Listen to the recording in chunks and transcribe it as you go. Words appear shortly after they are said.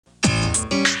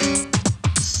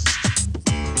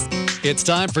It's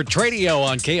time for Tradio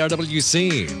on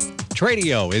KRWC.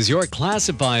 Tradio is your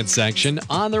classified section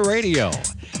on the radio.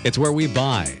 It's where we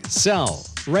buy, sell,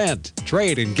 rent,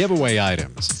 trade, and give away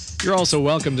items. You're also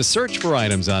welcome to search for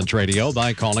items on Tradio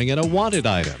by calling it a wanted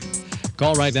item.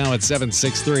 Call right now at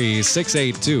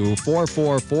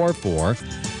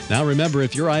 763-682-4444. Now remember,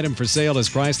 if your item for sale is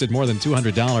priced at more than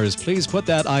 $200, please put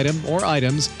that item or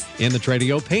items in the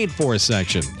Tradio Paid For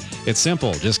section. It's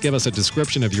simple. Just give us a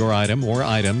description of your item or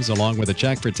items along with a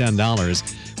check for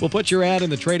 $10. We'll put your ad in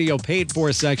the Tradio Paid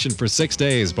For section for 6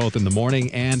 days, both in the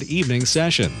morning and evening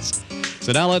sessions.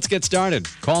 So now let's get started.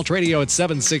 Call Tradio at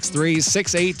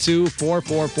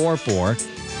 763-682-4444.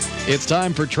 It's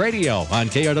time for Tradio on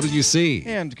KRWC.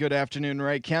 And good afternoon,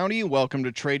 Wright County. Welcome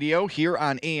to Tradio here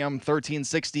on AM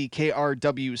 1360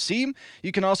 KRWC.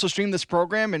 You can also stream this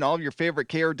program and all of your favorite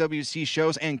KRWC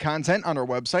shows and content on our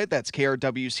website. That's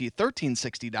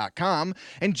krwc1360.com.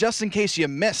 And just in case you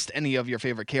missed any of your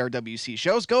favorite KRWC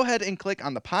shows, go ahead and click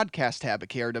on the podcast tab at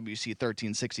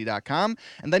krwc1360.com,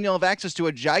 and then you'll have access to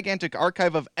a gigantic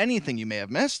archive of anything you may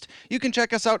have missed. You can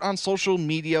check us out on social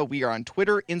media. We are on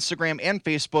Twitter, Instagram, and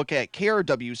Facebook at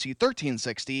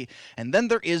KRWC1360, and then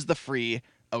there is the free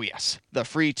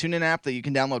TuneIn app that you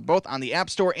can download both on the App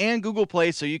Store and Google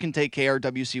Play, so you can take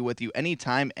KRWC with you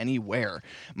anytime, anywhere.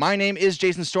 My name is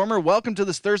Jason Stormer. Welcome to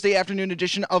this Thursday afternoon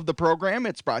edition of the program.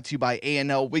 It's brought to you by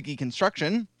A&L Wiggy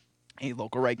Construction, a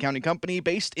local Wright County company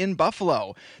based in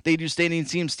Buffalo. They do standing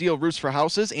seam steel roofs for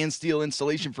houses and steel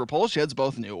installation for pole sheds,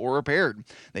 both new or repaired.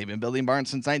 They've been building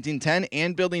barns since 1910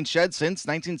 and building sheds since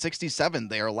 1967.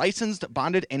 They are licensed,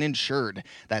 bonded, and insured.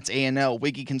 That's A&L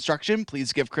Wiggy Construction.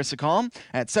 Please give Chris a call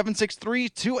at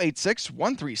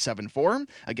 763-286-1374.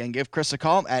 Again, give Chris a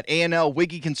call at A&L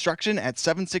Wiggy Construction at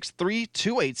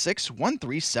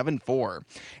 763-286-1374.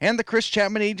 And the Chris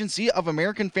Chapman Agency of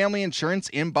American Family Insurance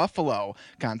in Buffalo.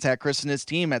 Contact Chris and his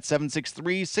team at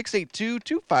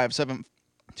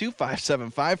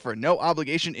 763-682-2575 for no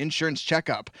obligation insurance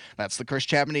checkup. That's the Chris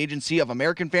Chapman Agency of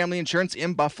American Family Insurance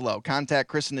in Buffalo. Contact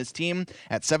Chris and his team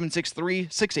at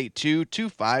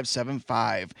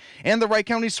 763-682-2575. And the Wright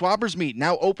County Swabbers Meet,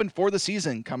 now open for the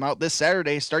season. Come out this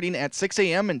Saturday starting at 6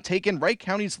 a.m. and take in Wright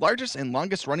County's largest and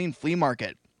longest running flea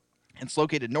market. It's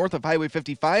located north of Highway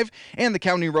 55 and the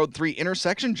County Road 3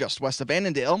 intersection just west of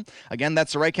Annandale. Again,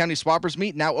 that's the Wright County Swabbers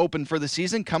Meet, now open for the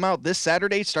season. Come out this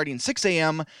Saturday starting 6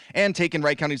 a.m. and take in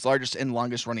Wright County's largest and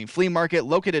longest running flea market,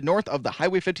 located north of the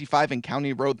Highway 55 and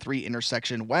County Road 3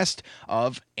 intersection west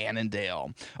of Annandale.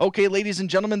 Okay, ladies and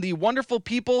gentlemen, the wonderful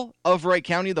people of Wright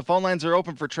County, the phone lines are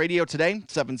open for Tradio today,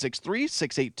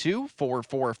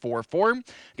 763-682-4444.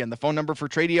 Again, the phone number for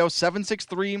Tradio,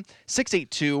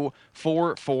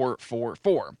 763-682-4444.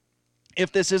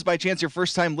 If this is by chance your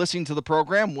first time listening to the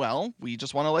program, well, we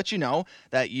just want to let you know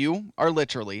that you are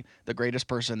literally the greatest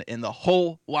person in the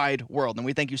whole wide world. And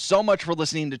we thank you so much for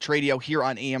listening to Tradio here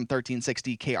on AM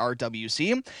 1360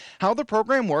 KRWC. How the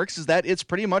program works is that it's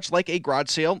pretty much like a garage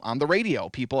sale on the radio.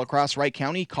 People across Wright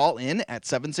County call in at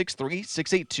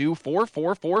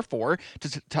 763-682-4444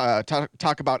 to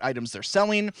talk about items they're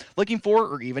selling, looking for,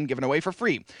 or even giving away for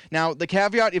free. Now, the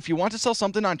caveat, if you want to sell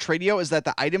something on Tradio, is that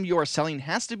the item you are selling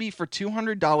has to be for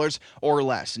 $200 or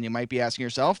less. And you might be asking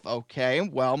yourself, okay,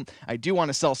 well, I do want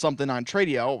to sell something on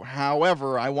Tradio.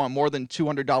 However, I want more than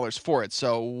 $200 for it.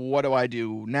 So what do I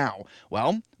do now?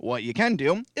 Well, what you can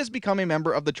do is become a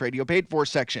member of the Tradio Paid For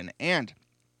section. And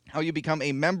how you become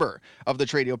a member of the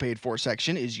Tradio Paid For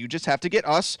section is you just have to get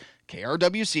us,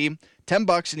 KRWC,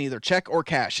 $10 in either check or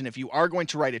cash. And if you are going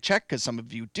to write a check, because some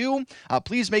of you do,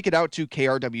 please make it out to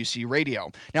KRWC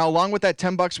Radio. Now, along with that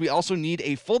 $10, we also need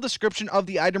a full description of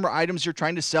the item or items you're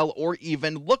trying to sell or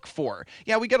even look for.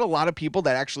 Yeah, we get a lot of people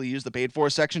that actually use the Paid For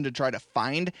section to try to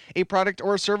find a product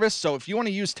or a service. So if you want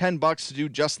to use $10 to do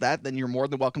just that, then you're more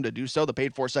than welcome to do so. The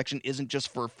Paid For section isn't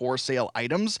just for sale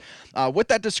items. With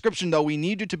that description, though, we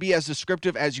need you to be as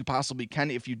descriptive as you possibly can,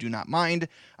 if you do not mind.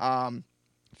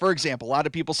 For example, a lot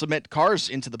of people submit cars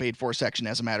into the Paid For section,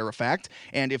 as a matter of fact.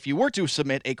 And if you were to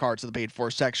submit a car to the Paid For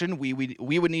section, we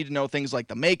would need to know things like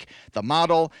the make, the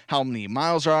model, how many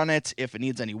miles are on it, if it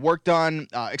needs any work done,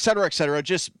 et cetera, et cetera.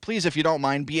 Just please, if you don't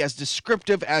mind, be as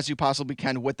descriptive as you possibly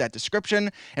can with that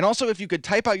description. And also, if you could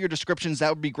type out your descriptions, that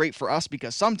would be great for us,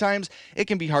 because sometimes it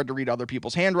can be hard to read other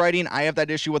people's handwriting. I have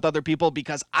that issue with other people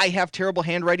because I have terrible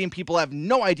handwriting. People have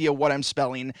no idea what I'm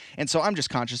spelling. And so I'm just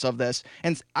conscious of this.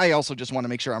 And I also just want to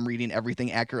make sure I'm reading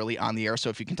everything accurately on the air. So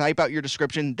if you can type out your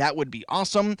description, that would be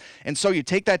awesome. And so you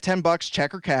take that $10,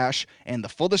 check or cash, and the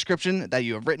full description that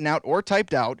you have written out or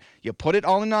typed out, you put it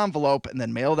all in an envelope and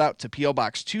then mail it out to P.O.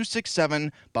 Box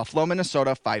 267, Buffalo,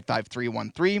 Minnesota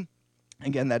 55313.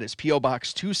 Again, that is P.O.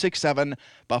 Box 267,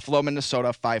 Buffalo,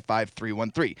 Minnesota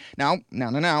 55313.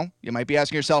 Now, you might be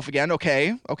asking yourself again,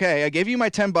 okay, I gave you my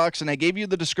 $10 and I gave you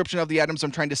the description of the items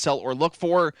I'm trying to sell or look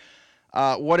for.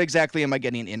 What exactly am I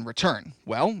getting in return?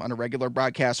 Well, on a regular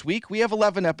broadcast week, we have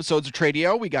 11 episodes of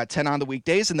Tradio. We got 10 on the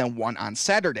weekdays and then 1 on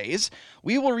Saturdays.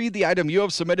 We will read the item you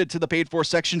have submitted to the paid for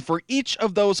section for each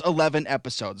of those 11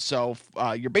 episodes. So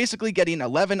you're basically getting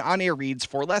 11 on-air reads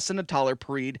for less than $1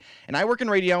 per read. And I work in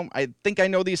radio. I think I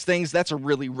know these things. That's a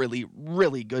really, really,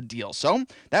 really good deal. So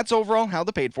that's overall how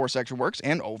the paid for section works,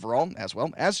 and overall as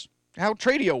well as how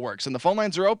Tradio works. And the phone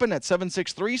lines are open at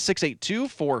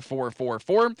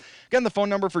 763-682-4444. Again, the phone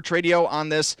number for Tradio on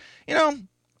this, not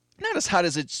as hot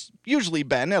as it's usually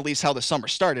been, at least how the summer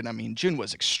started. I mean, June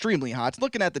was extremely hot.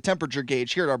 Looking at the temperature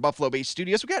gauge here at our Buffalo-based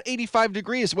studios, we got 85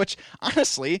 degrees, which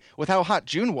honestly, with how hot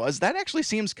June was, that actually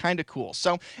seems kind of cool.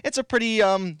 So it's a pretty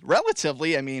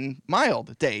relatively,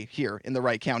 mild day here in the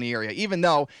Wright County area. Even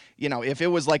though, if it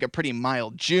was like a pretty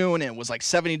mild June and it was like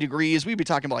 70 degrees, we'd be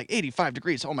talking about like 85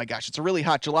 degrees. Oh my gosh, it's a really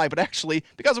hot July. But actually,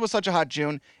 because it was such a hot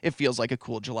June, it feels like a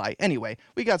cool July. Anyway,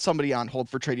 we got somebody on hold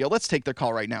for Tradio. Let's take their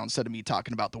call right now instead of me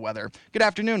talking about the weather. Good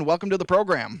afternoon. Welcome to the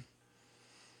program.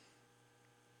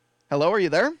 Hello, are you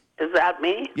there? Is that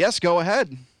me? Yes, go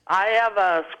ahead. I have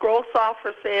a scroll saw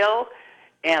for sale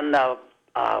and the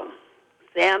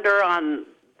sander on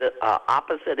the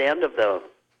opposite end of the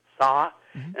saw,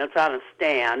 and it's on a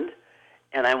stand,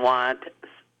 and I want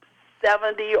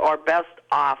 70 or best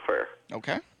offer.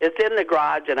 Okay. It's in the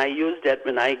garage, and I used it,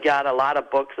 and I got a lot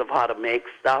of books of how to make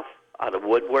stuff, how to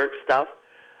woodwork stuff.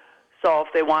 So if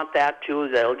they want that too,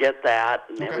 they'll get that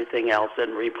and everything else,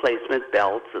 and replacement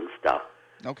belts and stuff.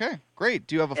 Okay, great.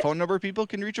 Do you have a phone number people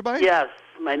can reach you by? Yes,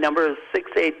 my number is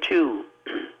 682-4436.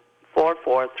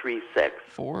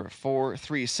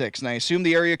 4436. And I assume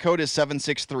the area code is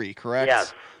 763, correct?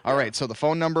 Yes. All right, so the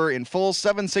phone number in full,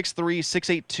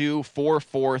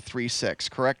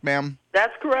 763-682-4436, correct, ma'am?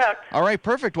 That's correct. All right,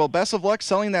 perfect. Well, best of luck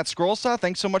selling that scroll saw.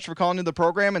 Thanks so much for calling into the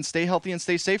program, and stay healthy and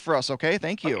stay safe for us, okay?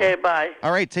 Thank you. Okay, bye.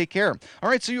 All right, take care. All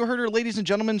right, so you heard her, ladies and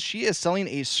gentlemen. She is selling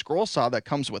a scroll saw that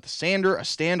comes with a sander, a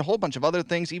stand, a whole bunch of other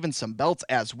things, even some belts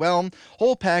as well.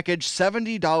 Whole package,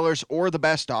 $70 or the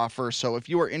best offer. So if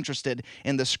you are interested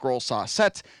in the scroll saw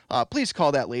set, please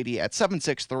call that lady at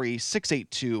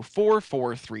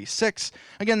 763-682-4436.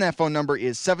 Again, that phone number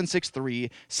is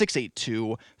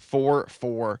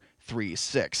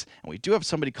 763-682-4436. And we do have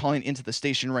somebody calling into the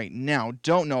station right now.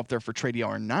 Don't know if they're for Tradio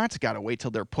or not. Gotta wait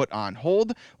till they're put on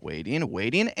hold.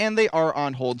 Waiting, and they are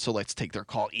on hold, so let's take their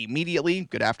call immediately.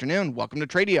 Good afternoon. Welcome to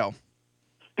Tradio.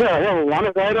 Yeah, I have a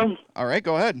wanted item. All right,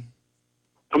 go ahead.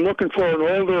 I'm looking for an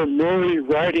older Murray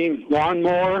riding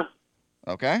lawnmower.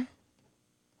 Okay.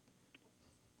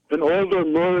 An older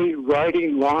Murray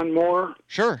riding lawnmower.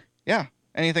 Sure. Yeah.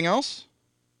 Anything else?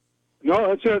 No,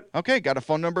 that's it. Okay, got a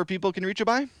phone number people can reach you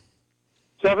by?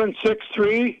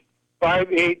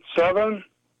 763-587-8135.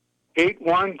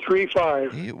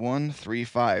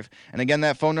 8135. And again,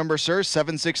 that phone number, sir,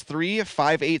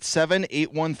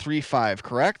 763-587-8135,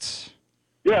 correct?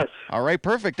 Yes. All right,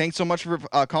 perfect. Thanks so much for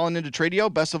calling into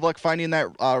Tradio. Best of luck finding that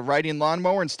riding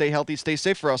lawnmower, and stay healthy, stay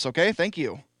safe for us, okay? Thank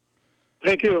you.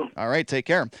 Thank you. All right, take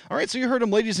care. All right, so you heard him,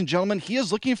 ladies and gentlemen. He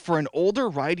is looking for an older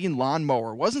riding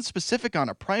lawnmower. Wasn't specific on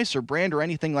a price or brand or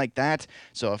anything like that.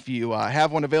 So if you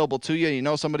have one available to you, you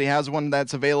know somebody has one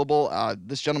that's available,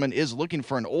 this gentleman is looking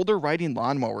for an older riding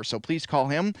lawnmower. So please call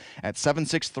him at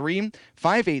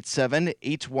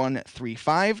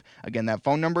 763-587-8135. Again, that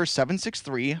phone number,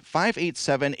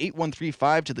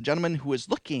 763-587-8135, to the gentleman who is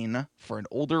looking for an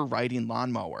older riding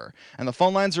lawnmower. And the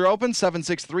phone lines are open,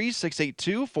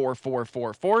 763-682-4444.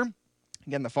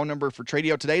 Again, the phone number for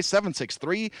Tradio today,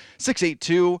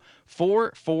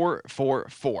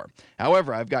 763-682-4444.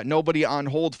 However, I've got nobody on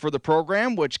hold for the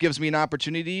program, which gives me an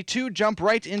opportunity to jump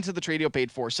right into the Tradio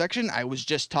Paid For section. I was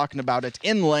just talking about it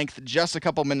in length just a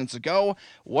couple minutes ago.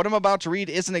 What I'm about to read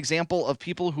is an example of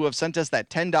people who have sent us that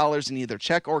 $10 in either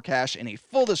check or cash and a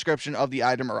full description of the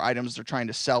item or items they're trying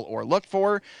to sell or look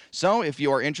for. So if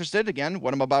you are interested, again,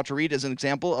 what I'm about to read is an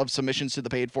example of submissions to the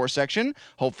Paid For section.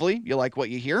 Hopefully, you like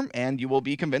what you hear, and you will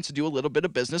be convinced to do a little bit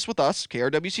of business with us,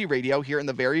 KRWC Radio, here in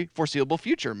the very foreseeable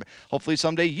future. Hopefully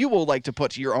someday you will like to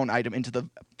put your own item into the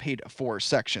paid for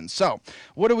section. So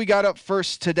what do we got up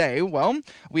first today? Well,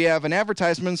 we have an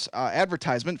advertisement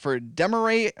for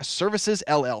Demaray Services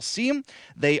LLC.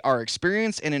 They are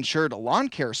experienced and insured lawn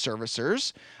care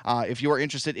servicers. If you are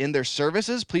interested in their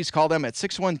services, please call them at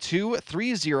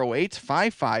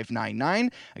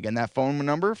 612-308-5599. Again, that phone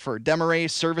number for Demaray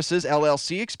Services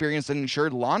LLC, experienced and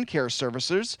insured lawn care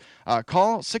servicers.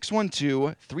 Call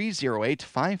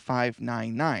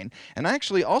 612-308-5599. And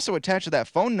actually, also attached to that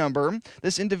phone number,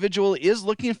 this individual is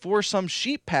looking for some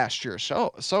sheep pasture.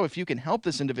 So if you can help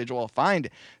this individual find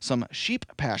some sheep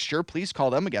pasture, please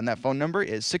call them. Again, that phone number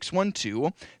is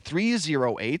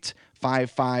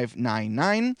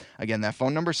 612-308-5599. Again, that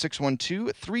phone number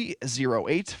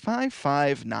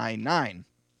 612-308-5599.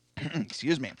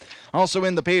 Excuse me. Also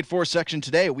in the paid for section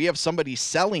today, we have somebody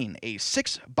selling a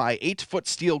 6x8 foot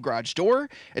steel garage door.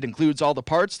 It includes all the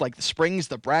parts like the springs,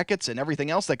 the brackets, and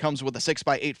everything else that comes with a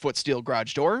 6x8 foot steel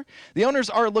garage door. The owners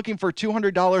are looking for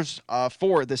 $200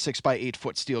 for the 6x8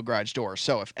 foot steel garage door.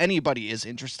 So if anybody is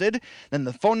interested, then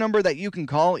the phone number that you can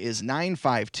call is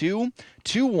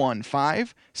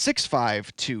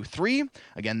 952-215-6523.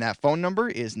 Again, that phone number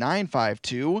is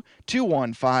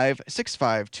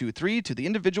 952-215-6523 to the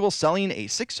individual selling a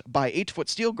 6x8 foot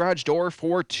steel garage door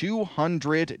for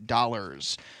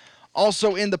 $200.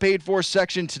 Also in the paid for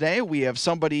section today, we have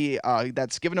somebody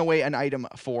that's giving away an item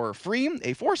for free,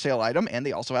 a for sale item, and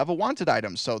they also have a wanted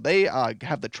item. So they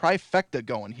have the trifecta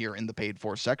going here in the paid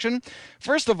for section.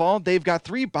 First of all, they've got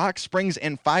 3 box springs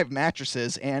and 5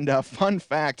 mattresses. And fun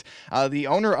fact, the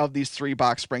owner of these 3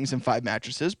 box springs and 5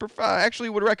 mattresses actually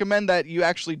would recommend that you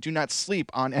actually do not sleep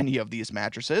on any of these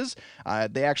mattresses.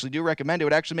 They actually do recommend it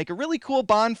would actually make a really cool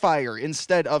bonfire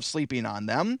instead of sleeping on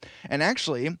them. And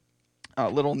actually, a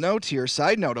little note here,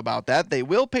 side note about that, they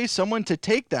will pay someone to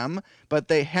take them, but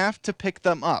they have to pick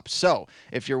them up. So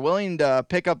if you're willing to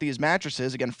pick up these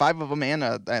mattresses, again, 5 of them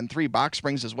and 3 box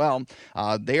springs as well,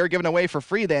 they are given away for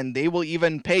free. Then they will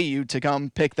even pay you to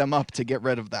come pick them up to get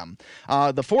rid of them.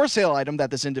 The for sale item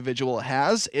that this individual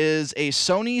has is a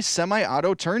Sony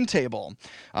semi-auto turntable.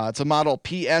 It's a model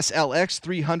PSLX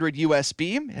 300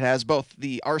 USB. It has both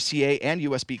the RCA and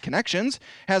USB connections,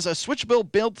 has a switchable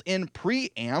built-in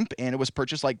preamp, and it was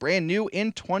purchased like brand new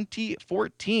in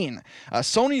 2014.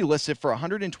 Sony listed for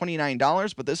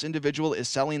 $129, but this individual is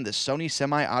selling the Sony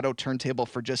semi-auto turntable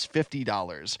for just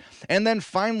 $50. And then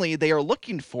finally, they are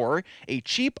looking for a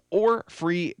cheap or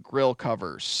free grill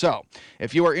cover. So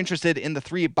if you are interested in the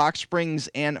 3 box springs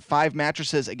and 5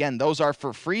 mattresses, again, those are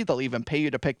for free. They'll even pay you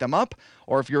to pick them up.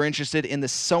 Or if you're interested in the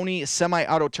Sony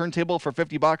semi-auto turntable for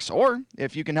 $50, or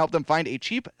if you can help them find a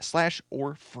cheap /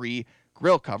 or free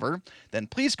grill cover, then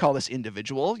please call this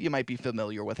individual. You might be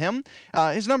familiar with him.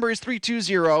 His number is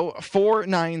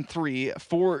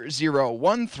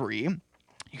 320-493-4013.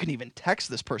 You can even text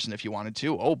this person if you wanted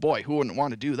to. Oh boy, who wouldn't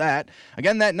want to do that?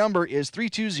 Again, that number is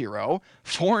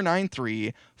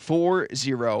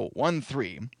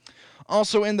 320-493-4013.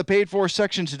 Also in the paid for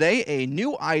section today, a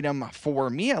new item for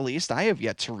me, at least. I have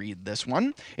yet to read this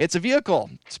one. It's a vehicle.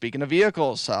 Speaking of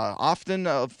vehicles,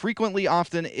 frequently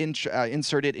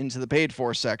inserted into the paid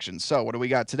for section. So what do we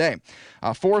got today?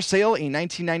 For sale, a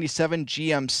 1997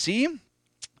 GMC.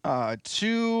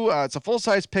 It's a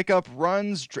full-size pickup,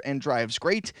 runs and drives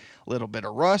great. A little bit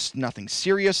of rust, nothing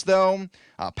serious though.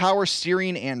 Power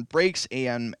steering and brakes,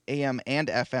 AM and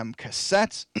FM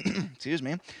cassettes. Excuse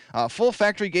me. Full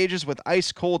factory gauges with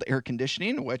ice-cold air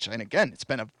conditioning, and again, it's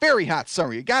been a very hot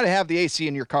summer. You got to have the AC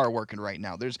in your car working right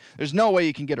now. There's no way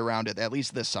you can get around it, at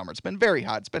least this summer. It's been very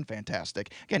hot. It's been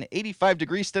fantastic. Again, 85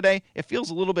 degrees today. It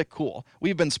feels a little bit cool.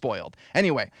 We've been spoiled.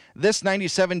 Anyway, this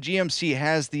 97 GMC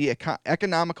has the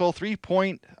economical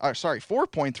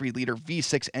 4.3 liter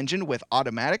V6 engine with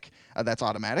automatic. That's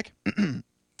automatic.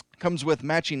 Comes with a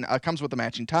matching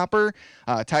topper.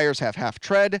 Tires have half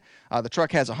tread. The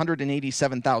truck has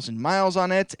 187,000 miles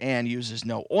on it and uses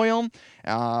no oil.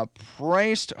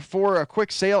 Priced for a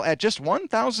quick sale at just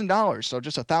 $1,000. So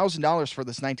just $1,000 for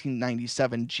this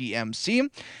 1997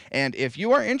 GMC. And if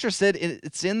you are interested,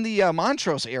 it's in the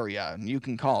Montrose area. You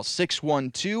can call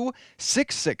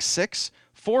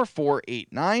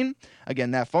 612-666-4489.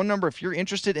 Again, that phone number if you're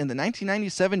interested in the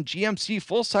 1997 GMC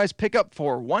full-size pickup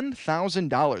for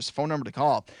 $1,000. Phone number to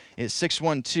call is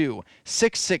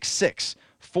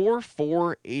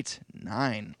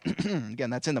 612-666-4489. Again,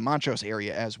 that's in the Montrose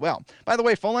area as well. By the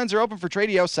way, phone lines are open for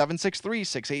Tradio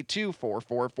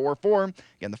 763-682-4444.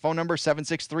 Again, the phone number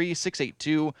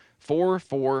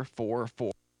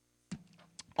 763-682-4444.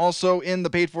 Also in the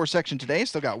paid for section today,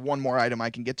 still got one more item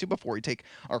I can get to before we take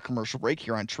our commercial break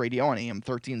here on Tradio on AM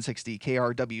 1360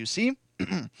 KRWC.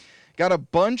 Got a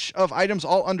bunch of items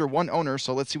all under one owner,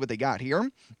 so let's see what they got here.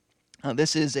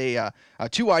 This is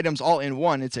two items all in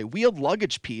one. It's a wheeled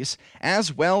luggage piece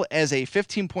as well as a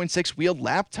 15.6 wheeled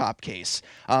laptop case.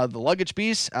 The luggage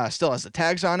piece still has the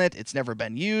tags on it. It's never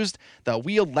been used. The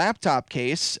wheeled laptop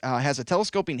case has a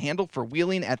telescoping handle for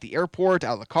wheeling at the airport,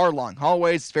 out of the car, long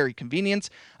hallways. It's very convenient.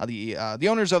 The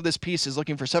owners of this piece is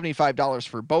looking for $75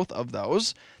 for both of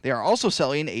those. They are also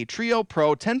selling a Trio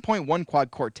Pro 10.1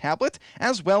 quad-core tablet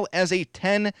as well as a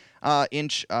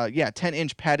 10-inch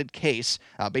padded case,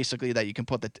 basically that you can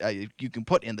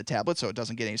put in the tablet so it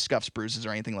doesn't get any scuffs, bruises,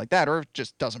 or anything like that, or it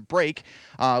just doesn't break.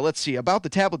 Let's see about the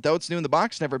tablet though. It's new in the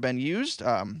box, never been used.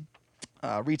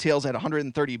 Retails at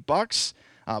 $130.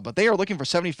 But they are looking for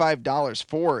 $75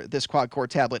 for this quad-core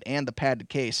tablet and the padded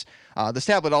case. This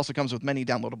tablet also comes with many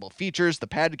downloadable features. The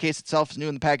padded case itself is new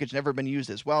in the package, never been used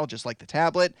as well, just like the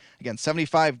tablet. Again,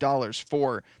 $75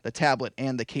 for the tablet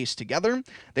and the case together.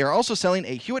 They are also selling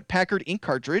a Hewlett-Packard ink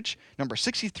cartridge, number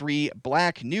 63,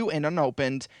 black, new and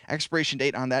unopened. Expiration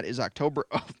date on that is October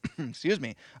of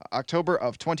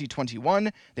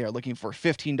 2021. They are looking for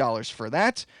 $15 for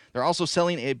that. They're also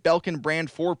selling a Belkin brand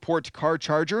 4-port car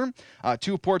charger.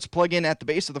 2 ports plug in at the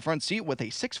base of the front seat with a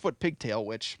 6-foot pigtail,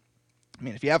 which, I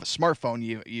mean, if you have a smartphone,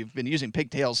 you've been using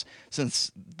pigtails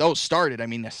since those started. I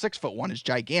mean, a 6-foot one is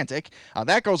gigantic.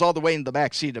 That goes all the way in the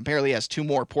back seat. Apparently has 2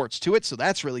 more ports to it, so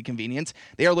that's really convenient.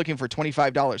 They are looking for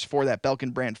 $25 for that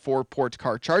Belkin brand 4-port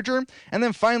car charger. And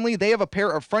then finally, they have a pair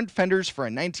of front fenders for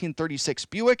a 1936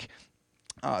 Buick.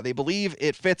 They believe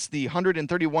it fits the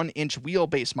 131-inch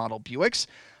wheelbase model Buicks.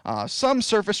 Some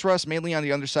surface rust, mainly on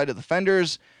the underside of the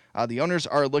fenders. The owners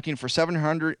are looking for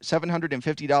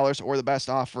 $750 or the best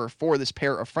offer for this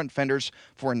pair of front fenders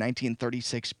for a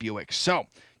 1936 Buick. So,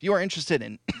 if you are interested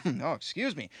in,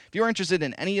 if you are interested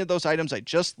in any of those items I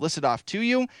just listed off to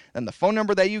you, then the phone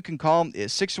number that you can call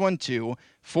is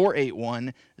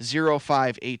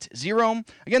 612-481-0580.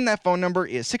 Again, that phone number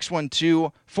is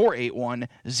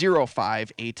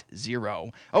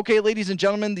 612-481-0580. Okay, ladies and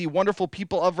gentlemen, the wonderful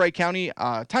people of Wright County,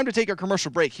 time to take a commercial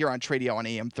break here on Tradio on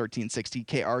AM 1360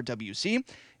 KRWC.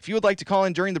 If you would like to call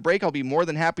in during the break, I'll be more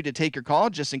than happy to take your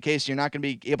call, just in case you're not going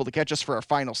to be able to catch us for our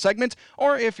final segment,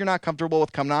 or if you're not comfortable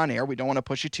with coming on air, we don't want to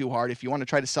push you too hard. If you want to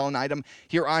try to sell an item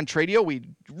here on Tradio, we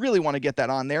really want to get that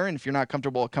on there, and if you're not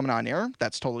comfortable with coming on air,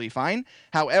 that's totally fine.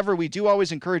 However, we do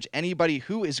always encourage anybody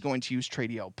who is going to use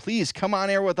Tradio, please come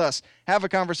on air with us, have a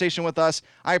conversation with us.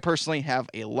 I personally have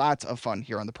a lot of fun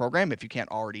here on the program, if you can't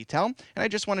already tell, and I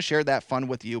just want to share that fun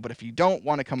with you. But if you don't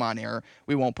want to come on air,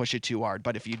 we won't push it too hard.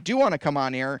 But if you do want to come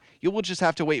on air, you will just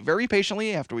have to wait very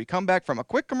patiently after we come back from a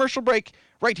quick commercial break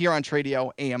right here on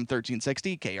Tradio AM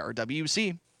 1360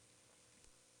 KRWC.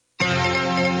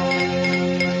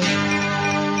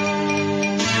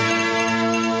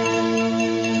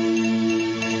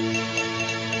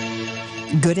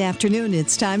 Good afternoon.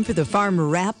 It's time for the Farm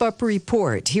Wrap-Up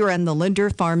Report here on the Linder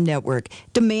Farm Network.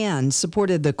 Demand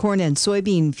supported the corn and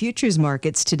soybean futures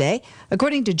markets today,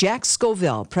 according to Jack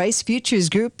Scoville, Price Futures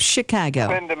Group,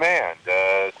 Chicago. In demand,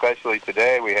 especially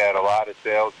today, we had a lot of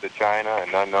sales to China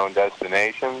and unknown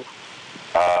destinations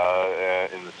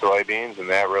in the soybeans, and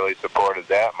that really supported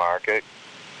that market.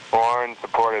 Corn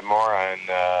supported more on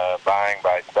buying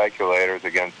by speculators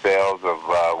against sales of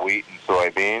wheat and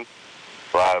soybeans.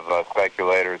 A lot of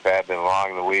speculators had been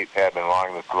long the wheat, had been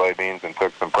long the soybeans, and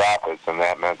took some profits, and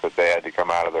that meant that they had to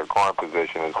come out of their corn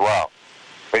position as well.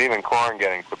 But even corn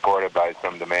getting supported by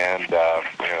some demand,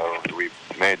 we've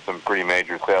made some pretty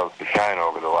major sales to China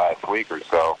over the last week or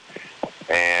so,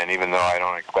 and even though I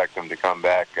don't expect them to come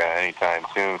back anytime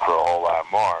soon for a whole lot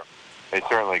more, they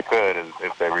certainly could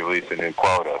if they release a new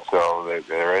quota. So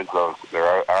there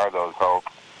are those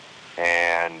hopes,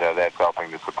 and that's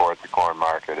helping to support the corn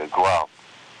market as well.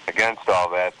 Against all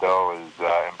that, though, is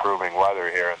improving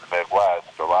weather here in the Midwest.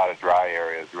 A lot of dry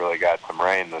areas really got some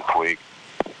rain this week,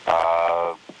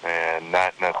 and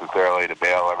not necessarily to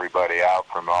bail everybody out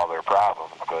from all their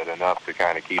problems, but enough to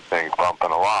kind of keep things bumping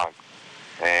along,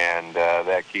 and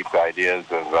that keeps ideas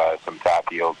of some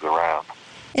top yields around.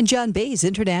 And John Bays,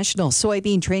 International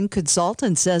Soybean Trade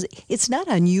Consultant, says it's not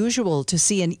unusual to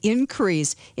see an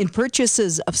increase in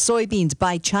purchases of soybeans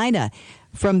by China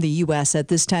from the U.S. at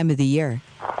this time of the year.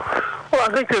 Well,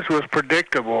 I think this was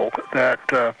predictable that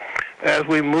as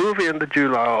we move into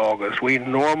July, August, we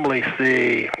normally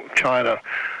see China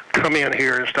come in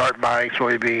here and start buying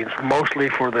soybeans, mostly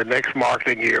for the next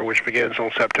marketing year, which begins on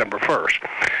September 1st.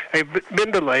 They've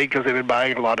been delayed because they've been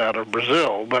buying a lot out of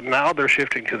Brazil, but now they're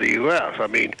shifting to the U.S. I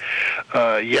mean,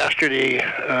 yesterday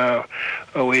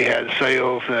we had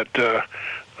sales at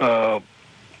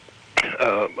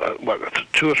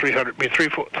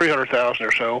 300,000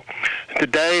 or so.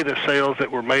 Today, the sales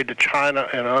that were made to China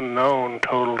and unknown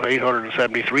totaled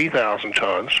 873,000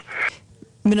 tons.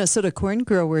 Minnesota Corn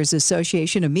Growers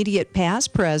Association immediate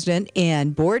past president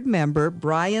and board member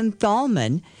Brian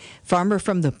Thalman, farmer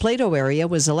from the Plato area,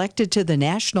 was elected to the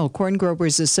National Corn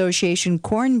Growers Association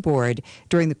Corn Board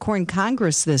during the Corn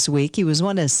Congress this week. He was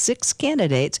one of 6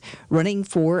 candidates running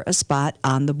for a spot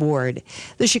on the board.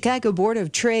 The Chicago Board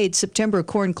of Trade September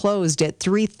corn closed at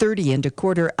 $3.30 and a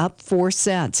quarter, up 4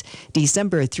 cents.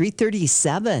 December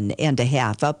 $3.37 and a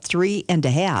half, up 3 and a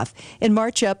half. In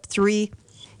March, up 3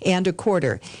 and a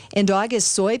quarter. And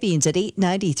August soybeans at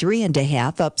 $8.93 and a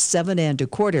half, up 7 and a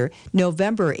quarter.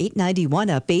 November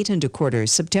 $8.91, up 8 and a quarter.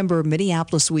 September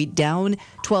Minneapolis wheat down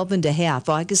 12 and a half.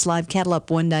 August live cattle up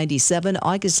 197.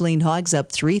 August lean hogs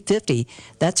up 350.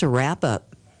 That's a wrap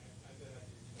up.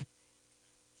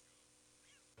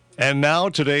 And now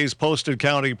today's posted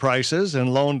county prices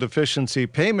and loan deficiency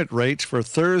payment rates for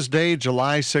Thursday,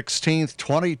 July 16th,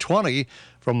 2020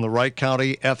 from the Wright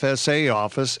County FSA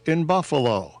office in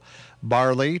Buffalo.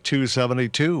 Barley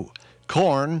 $2.72,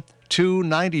 corn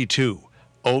 $2.92,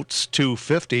 oats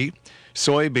 $2.50,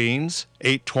 soybeans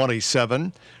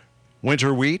 $8.27,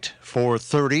 winter wheat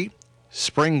 $4.30,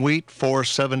 spring wheat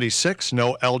 $4.76.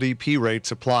 No LDP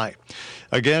rates apply.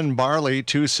 Again, barley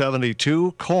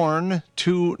 $2.72, corn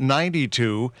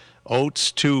 $2.92,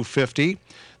 oats $2.50,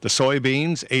 the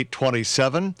soybeans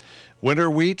 $8.27,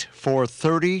 winter wheat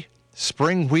 $4.30,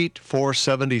 spring wheat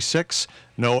 $4.76.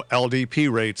 No LDP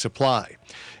rates apply.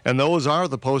 And those are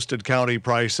the posted county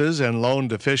prices and loan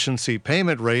deficiency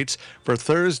payment rates for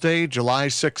Thursday, July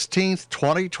 16th,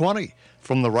 2020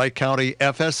 from the Wright County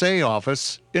FSA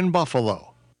office in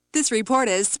Buffalo. This report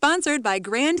is sponsored by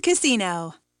Grand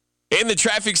Casino. In the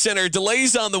traffic center,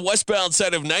 delays on the westbound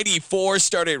side of 94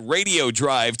 start at Radio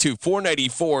Drive to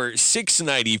 494,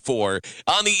 694.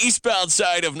 On the eastbound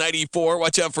side of 94,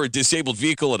 watch out for a disabled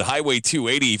vehicle at Highway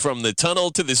 280 from the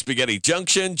tunnel to the Spaghetti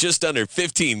Junction, just under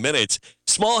 15 minutes.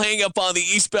 Small hang-up on the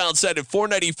eastbound side of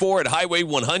 494 at Highway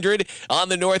 100. On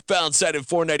the northbound side of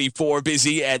 494,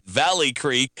 busy at Valley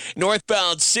Creek.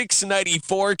 Northbound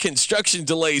 694, construction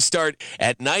delays start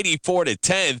at 94 to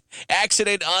 10th.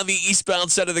 Accident on the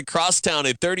eastbound side of the crosstown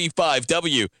at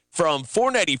 35W from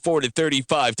 494 to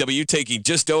 35W, taking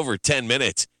just over 10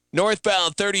 minutes.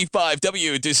 Northbound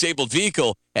 35W, disabled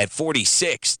vehicle at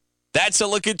 46th. That's a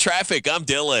look at traffic. I'm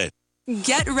Dylan.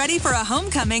 Get ready for a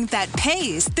homecoming that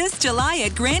pays this July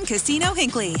at Grand Casino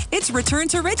Hinckley. It's Return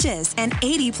to Riches, and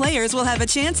 80 players will have a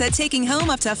chance at taking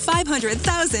home up to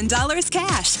 $500,000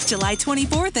 cash. July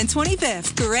 24th and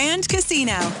 25th, Grand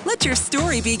Casino. Let your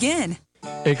story begin.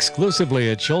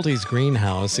 Exclusively at Schulte's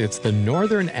Greenhouse, it's the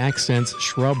Northern Accents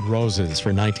Shrub Roses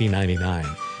for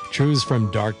 $19.99. Choose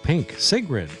from dark pink,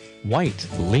 Sigrid, white,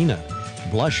 Lena,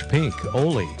 blush pink,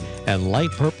 Oli, and light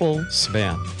purple,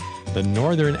 Sven. The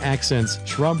Northern Accents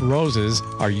Shrub Roses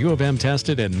are U of M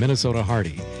tested and Minnesota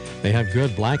hardy. They have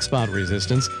good black spot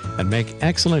resistance and make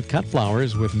excellent cut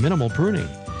flowers with minimal pruning.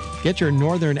 Get your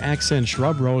Northern Accent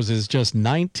Shrub Roses just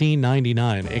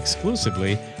 $19.99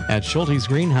 exclusively at Schulte's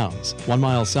Greenhouse, 1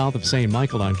 mile south of St.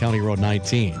 Michael on County Road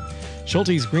 19.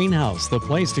 Schulte's Greenhouse, the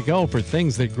place to go for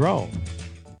things that grow.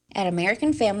 At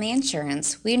American Family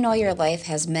Insurance, we know your life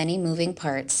has many moving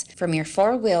parts. From your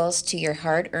 4 wheels to your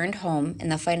hard-earned home and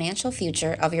the financial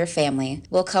future of your family,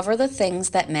 we'll cover the things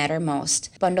that matter most.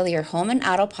 Bundle your home and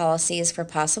auto policies for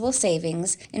possible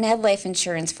savings and add life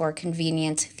insurance for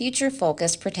convenient,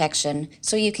 future-focused protection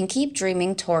so you can keep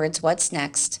dreaming towards what's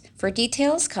next. For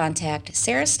details, contact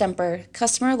Sarah Stumper,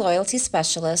 Customer Loyalty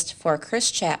Specialist for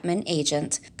Chris Chapman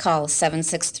Agent. Call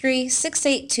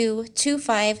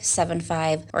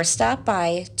 763-682-2575 or stop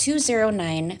by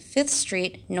 209 5th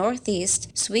Street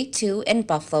Northeast, Suite 2 in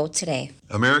Buffalo today.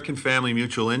 American Family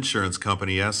Mutual Insurance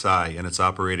Company, SI, and its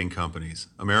operating companies.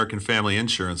 American Family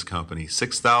Insurance Company,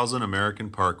 6000 American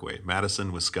Parkway,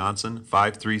 Madison, Wisconsin,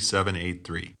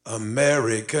 53783.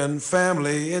 American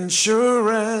Family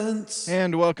Insurance.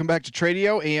 And welcome back to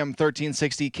Tradio, AM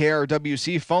 1360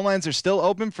 KRWC. Phone lines are still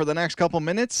open for the next couple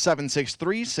minutes,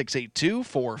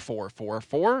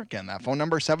 763-682-4444. Again, that phone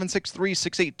number,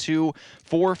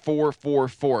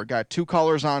 763-682-4444. Got 2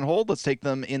 callers on hold. Let's take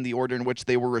them in the order in which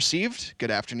they were received. Good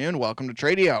afternoon. Welcome to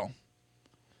Tradio.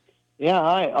 Yeah,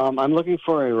 hi. I'm looking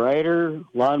for a rider,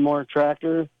 lawnmower,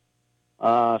 tractor.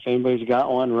 If anybody's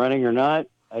got one running or not,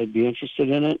 I'd be interested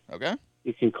in it. Okay.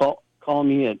 You can call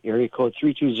me at area code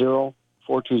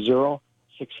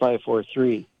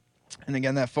 320-420-6543. And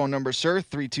again, that phone number, sir,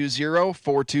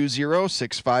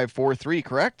 320-420-6543,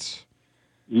 correct?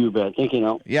 You bet. Thank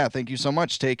you. Yeah, thank you so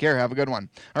much. Take care. Have a good one.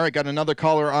 All right, got another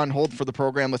caller on hold for the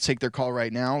program. Let's take their call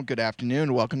right now. Good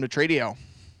afternoon. Welcome to Tradio.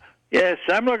 Yes,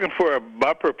 I'm looking for a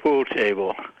bumper pool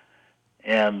table,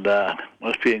 and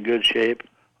must be in good shape.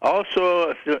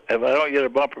 Also, if I don't get a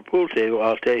bumper pool table,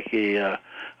 I'll take a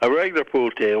regular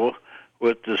pool table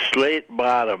with the slate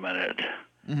bottom in it.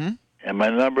 Mm-hmm. And my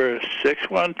number is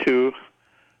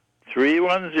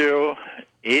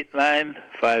 612-310-8950.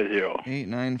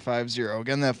 8950.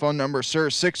 Again, that phone number, sir,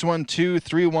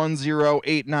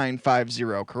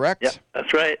 612-310-8950, correct? Yep,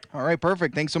 that's right. All right,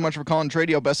 perfect. Thanks so much for calling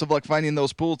Tradio. Best of luck finding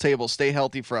those pool tables. Stay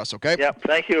healthy for us, okay? Yep,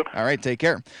 thank you. All right, take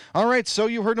care. All right, so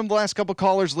you heard them the last couple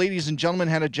callers. Ladies and gentlemen,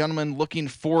 had a gentleman looking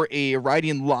for a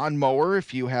riding lawnmower.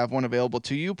 If you have one available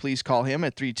to you, please call him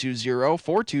at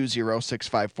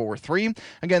 320-420-6543.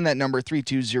 Again, that number,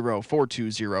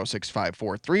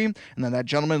 320-420-6543. And then that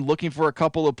gentleman looking for a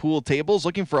couple of pool tables,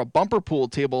 looking for a bumper pool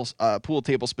table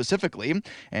specifically.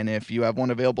 And if you have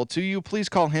one available to you, please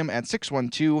call him at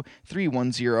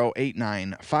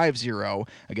 612-310-8950.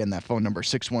 Again, that phone number,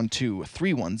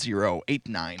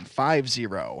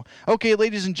 612-310-8950. Okay,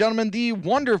 ladies and gentlemen, the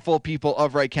wonderful people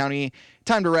of Wright County,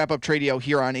 time to wrap up Tradio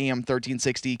here on AM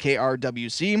 1360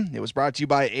 KRWC. It was brought to you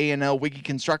by A&L Wiggy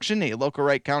Construction, a local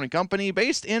Wright County company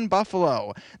based in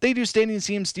Buffalo. They do standing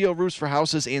seam steel roofs for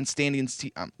houses and standing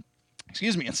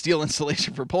and steel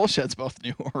installation for pole sheds, both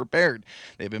new or repaired.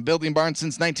 They've been building barns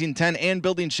since 1910 and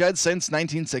building sheds since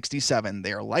 1967.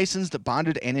 They are licensed,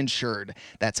 bonded, and insured.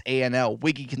 That's A&L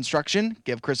Wiggy Construction.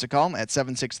 Give Chris a call at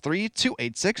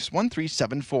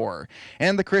 763-286-1374.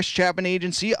 And the Chris Chapman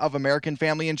Agency of American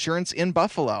Family Insurance in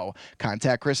Buffalo.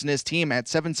 Contact Chris and his team at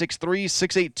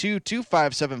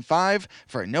 763-682-2575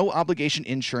 for a no-obligation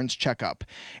insurance checkup.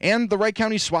 And the Wright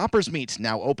County Swappers Meet,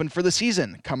 now open for the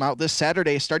season. Come out this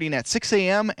Saturday starting at 6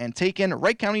 a.m. and take in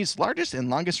Wright County's largest and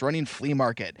longest-running flea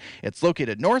market. It's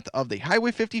located north of the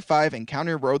Highway 55 and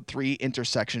County Road 3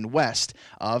 intersection west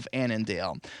of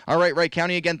Annandale. All right, Wright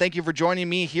County, again, thank you for joining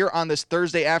me here on this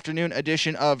Thursday afternoon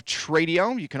edition of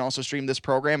Tradio. You can also stream this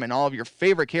program and all of your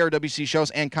favorite KRWC shows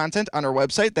and content on our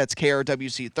website. That's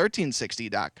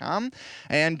krwc1360.com.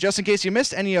 And just in case you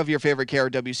missed any of your favorite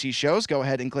KRWC shows, go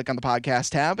ahead and click on the podcast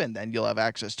tab, and then you'll have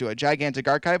access to a gigantic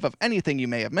archive of anything you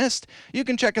may have missed. You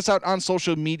can check us out on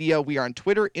social media. We are on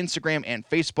Twitter, Instagram, and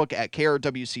Facebook at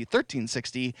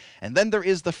KRWC1360. And then there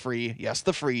is the free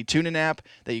TuneIn app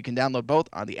that you can download both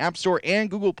on the App Store and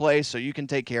Google Play, so you can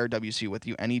take KRWC with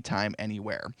you anytime,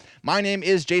 anywhere. My name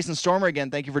is Jason Stormer.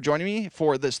 Again, thank you for joining me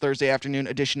for this Thursday afternoon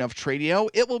edition of Tradio.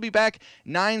 It will be back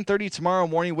 9:30 tomorrow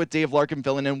morning with Dave Larkin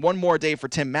filling in one more day for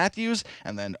Tim Matthews.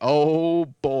 And then, oh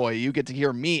boy, you get to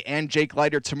hear me and Jake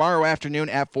Leiter tomorrow afternoon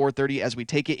at 4:30 as we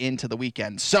take it into the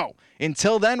weekend. So,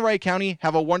 until then, Wright County,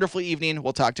 have a wonderful evening.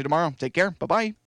 We'll talk to you tomorrow. Take care. Bye-bye.